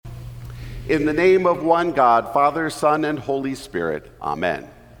In the name of one God, Father, Son, and Holy Spirit. Amen.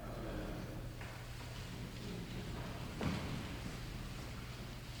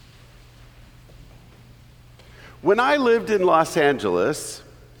 When I lived in Los Angeles,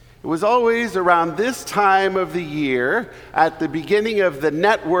 it was always around this time of the year, at the beginning of the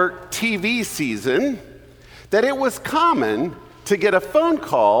network TV season, that it was common to get a phone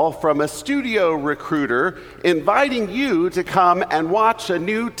call from a studio recruiter inviting you to come and watch a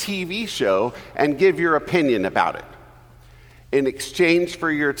new TV show and give your opinion about it. In exchange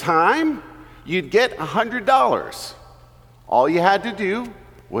for your time, you'd get $100. All you had to do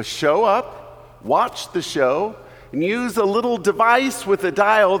was show up, watch the show, and use a little device with a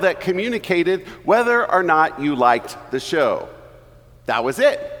dial that communicated whether or not you liked the show. That was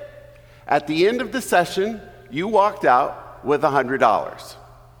it. At the end of the session, you walked out with $100.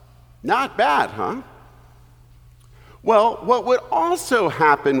 Not bad, huh? Well, what would also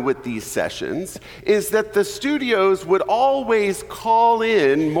happen with these sessions is that the studios would always call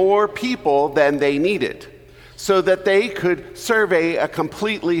in more people than they needed so that they could survey a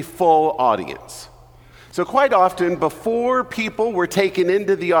completely full audience. So quite often, before people were taken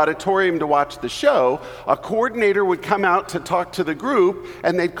into the auditorium to watch the show, a coordinator would come out to talk to the group,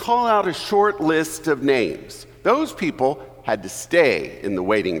 and they'd call out a short list of names. Those people had to stay in the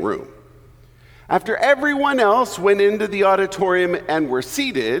waiting room. After everyone else went into the auditorium and were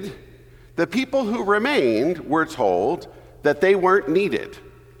seated, the people who remained were told that they weren't needed,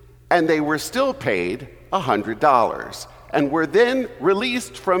 and they were still paid $100, and were then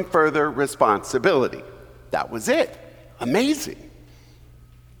released from further responsibility. That was it. Amazing.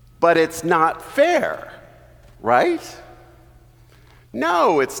 But it's not fair, right?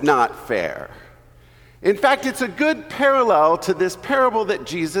 No, it's not fair. In fact, it's a good parallel to this parable that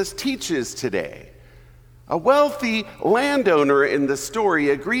Jesus teaches today. A wealthy landowner in the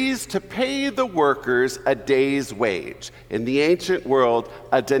story agrees to pay the workers a day's wage. In the ancient world,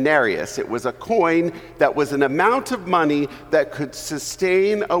 a denarius. It was a coin that was an amount of money that could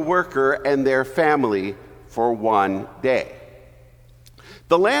sustain a worker and their family for one day.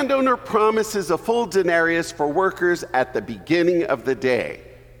 The landowner promises a full denarius for workers at the beginning of the day.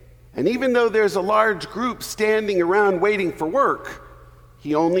 And even though there's a large group standing around waiting for work,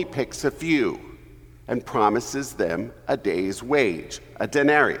 he only picks a few and promises them a day's wage, a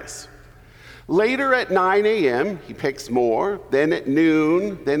denarius. Later at 9 a.m., he picks more, then at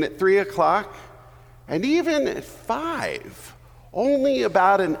noon, then at 3 o'clock, and even at 5, only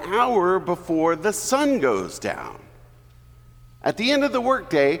about an hour before the sun goes down. At the end of the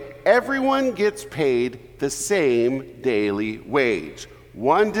workday, everyone gets paid the same daily wage.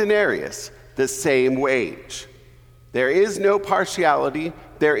 1 denarius, the same wage. There is no partiality,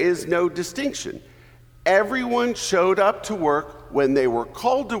 there is no distinction. Everyone showed up to work when they were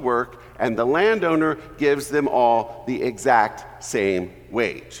called to work, and the landowner gives them all the exact same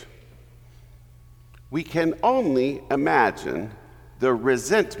wage. We can only imagine the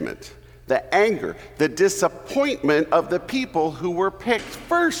resentment, the anger, the disappointment of the people who were picked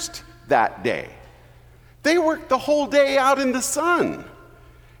first that day. They worked the whole day out in the sun.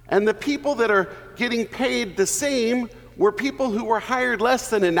 And the people that are getting paid the same were people who were hired less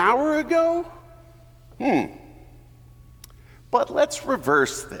than an hour ago? But let's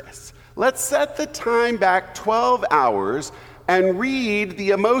reverse this. Let's set the time back 12 hours and read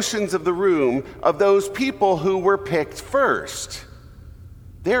the emotions of the room of those people who were picked first.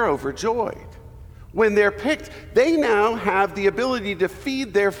 They're overjoyed. When they're picked, they now have the ability to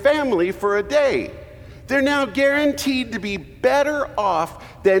feed their family for a day. They're now guaranteed to be better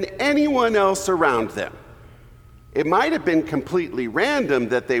off than anyone else around them. It might have been completely random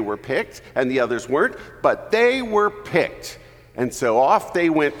that they were picked and the others weren't, but they were picked. And so off they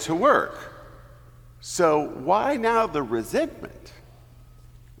went to work. So why now the resentment?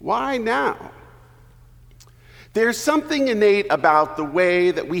 Why now? There's something innate about the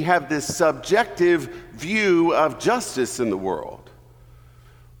way that we have this subjective view of justice in the world.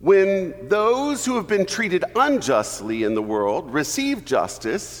 When those who have been treated unjustly in the world receive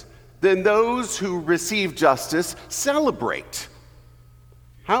justice, then those who receive justice celebrate.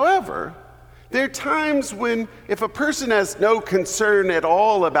 However, there are times when if a person has no concern at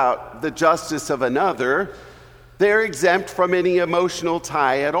all about the justice of another, they're exempt from any emotional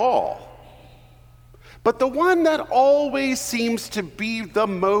tie at all. But the one that always seems to be the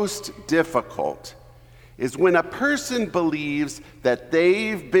most difficult is when a person believes that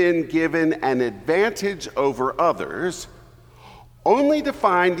they've been given an advantage over others, only to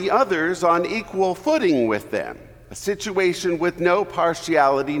find the others on equal footing with them, a situation with no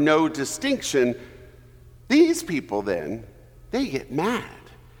partiality, no distinction. These people then, they get mad,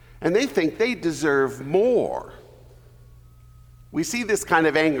 and they think they deserve more. We see this kind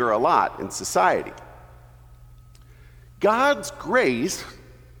of anger a lot in society. God's grace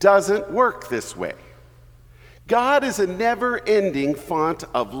doesn't work this way. God is a never-ending font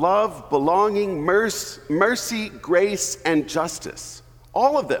of love, belonging, mercy, grace, and justice.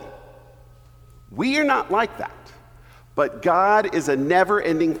 All of them. We are not like that. But God is a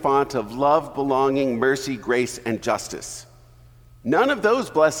never-ending font of love, belonging, mercy, grace, and justice. None of those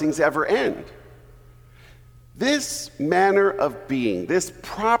blessings ever end. This manner of being, this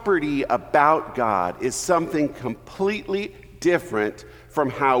property about God, is something completely different from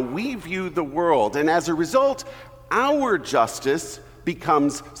how we view the world. And as a result, our justice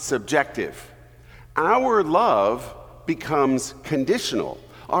becomes subjective. Our love becomes conditional.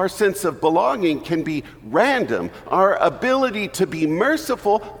 Our sense of belonging can be random. Our ability to be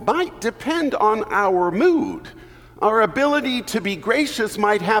merciful might depend on our mood. Our ability to be gracious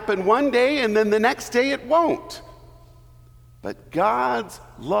might happen one day and then the next day it won't. But God's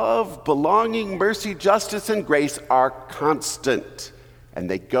love, belonging, mercy, justice, and grace are constant, and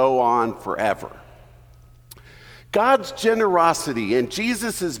they go on forever. God's generosity and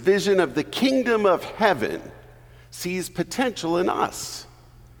Jesus' vision of the kingdom of heaven sees potential in us.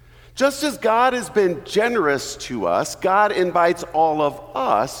 Just as God has been generous to us, God invites all of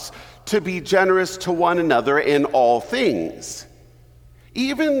us to be generous to one another in all things.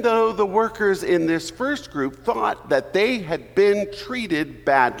 Even though the workers in this first group thought that they had been treated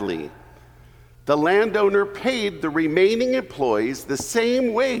badly, the landowner paid the remaining employees the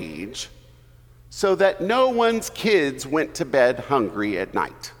same wage so that no one's kids went to bed hungry at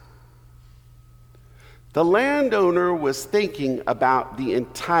night. The landowner was thinking about the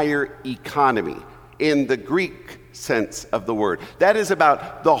entire economy in the Greek sense of the word. That is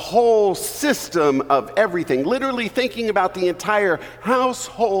about the whole system of everything, literally thinking about the entire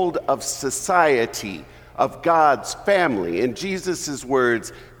household of society, of God's family. In Jesus'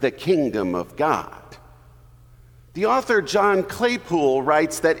 words, the kingdom of God. The author John Claypool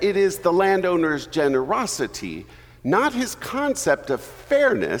writes that it is the landowner's generosity, not his concept of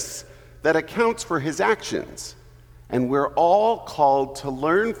fairness, that accounts for his actions. And we're all called to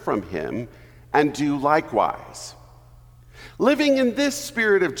learn from him and do likewise. Living in this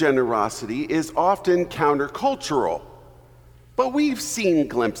spirit of generosity is often countercultural. But we've seen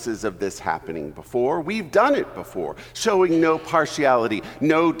glimpses of this happening before. We've done it before, showing no partiality,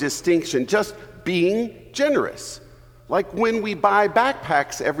 no distinction, just being generous. Like when we buy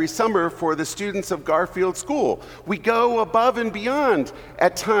backpacks every summer for the students of Garfield School. We go above and beyond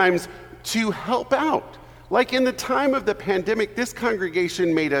at times to help out. Like in the time of the pandemic, this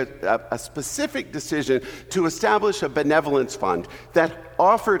congregation made a specific decision to establish a benevolence fund that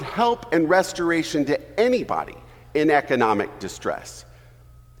offered help and restoration to anybody in economic distress.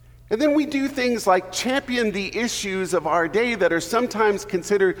 And then we do things like champion the issues of our day that are sometimes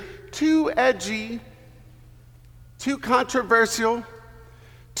considered too edgy, too controversial,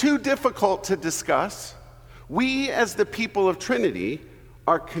 too difficult to discuss. We, as the people of Trinity,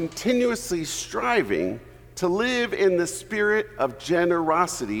 are continuously striving to live in the spirit of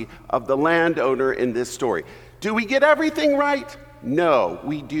generosity of the landowner in this story. Do we get everything right? No,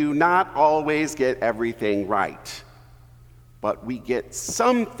 we do not always get everything right. But we get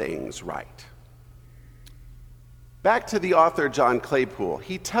some things right. Back to the author John Claypool.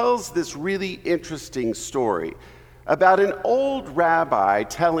 He tells this really interesting story about an old rabbi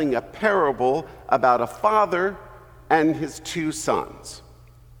telling a parable about a father and his two sons.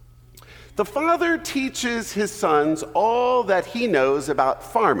 The father teaches his sons all that he knows about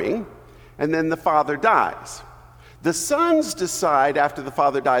farming, and then the father dies. The sons decide after the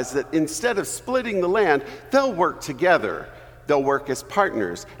father dies that instead of splitting the land, they'll work together. They'll work as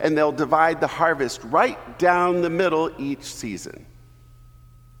partners, and they'll divide the harvest right down the middle each season.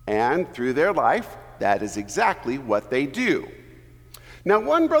 And through their life, that is exactly what they do. Now,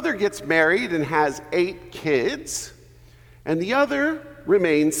 one brother gets married and has 8 kids, and the other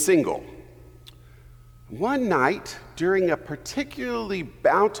remains single. One night, during a particularly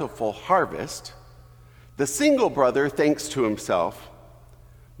bountiful harvest, the single brother thinks to himself,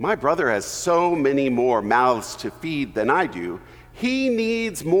 "My brother has so many more mouths to feed than I do. He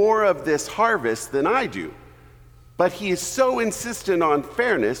needs more of this harvest than I do. But he is so insistent on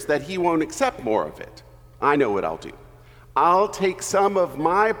fairness that he won't accept more of it. I know what I'll do. I'll take some of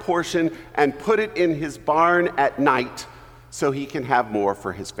my portion and put it in his barn at night so he can have more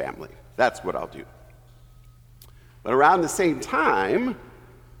for his family. That's what I'll do." But around the same time,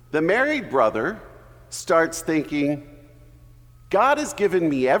 the married brother starts thinking, God has given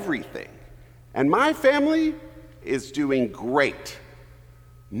me everything, and my family is doing great.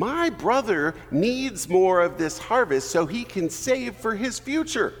 My brother needs more of this harvest so he can save for his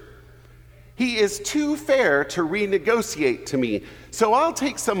future. He is too fair to renegotiate to me, so I'll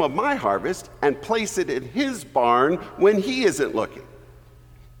take some of my harvest and place it in his barn when he isn't looking.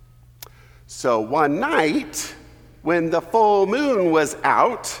 So one night, when the full moon was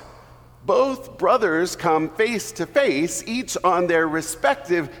out, both brothers come face to face, each on their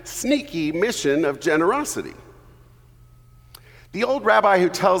respective sneaky mission of generosity. The old rabbi who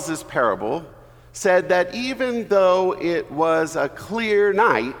tells this parable said that even though it was a clear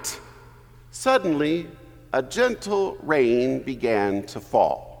night, suddenly a gentle rain began to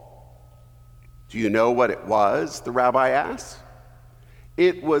fall. Do you know what it was? The rabbi asked.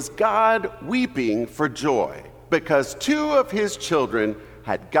 It was God weeping for joy because two of his children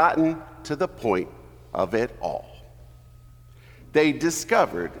had gotten to the point of it all. They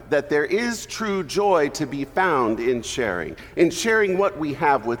discovered that there is true joy to be found in sharing what we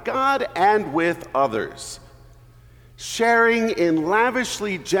have with God and with others. Sharing in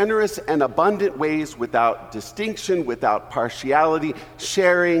lavishly generous and abundant ways without distinction, without partiality,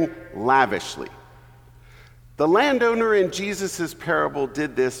 sharing lavishly. The landowner in Jesus' parable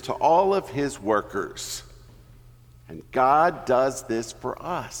did this to all of his workers. And God does this for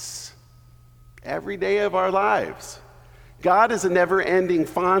us every day of our lives. God is a never-ending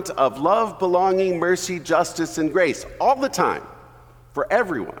font of love, belonging, mercy, justice, and grace all the time for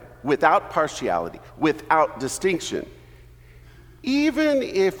everyone, without partiality, without distinction. Even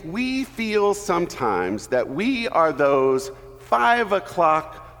if we feel sometimes that we are those 5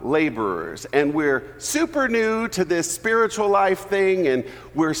 o'clock laborers and we're super new to this spiritual life thing and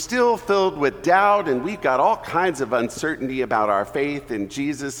we're still filled with doubt and we've got all kinds of uncertainty about our faith in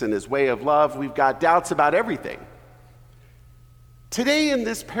Jesus and his way of love. We've got doubts about everything. Today in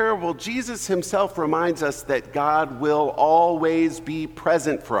this parable, Jesus himself reminds us that God will always be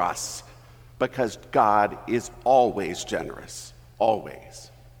present for us because God is always generous, always.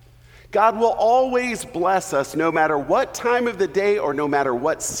 God will always bless us no matter what time of the day or no matter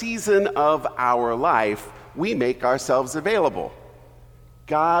what season of our life we make ourselves available.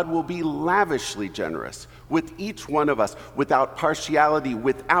 God will be lavishly generous with each one of us, without partiality,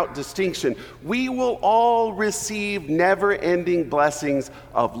 without distinction. We will all receive never-ending blessings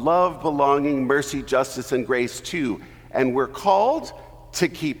of love, belonging, mercy, justice, and grace too. And we're called to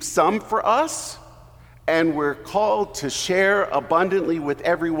keep some for us, and we're called to share abundantly with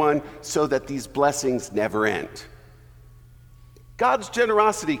everyone so that these blessings never end. God's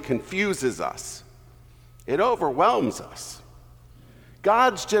generosity confuses us. It overwhelms us.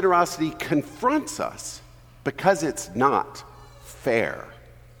 God's generosity confronts us because it's not fair.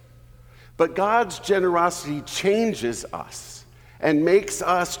 But God's generosity changes us and makes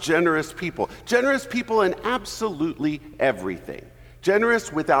us generous people in absolutely everything.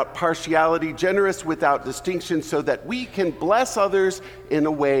 Generous without partiality, generous without distinction, so that we can bless others in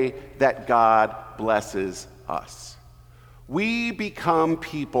a way that God blesses us. We become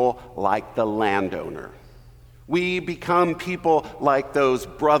people like the landowner. We become people like those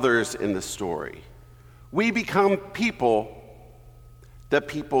brothers in the story. We become the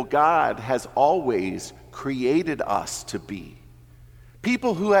people God has always created us to be.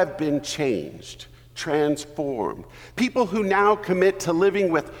 People who have been changed, transformed. People who now commit to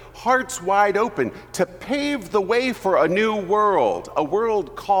living with hearts wide open to pave the way for a new world, a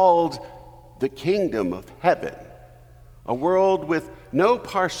world called the kingdom of heaven. A world with no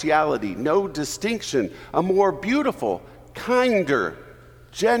partiality, no distinction, a more beautiful, kinder,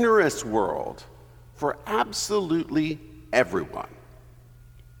 generous world for absolutely everyone.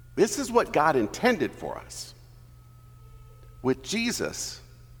 This is what God intended for us. With Jesus,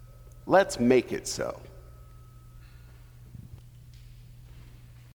 let's make it so.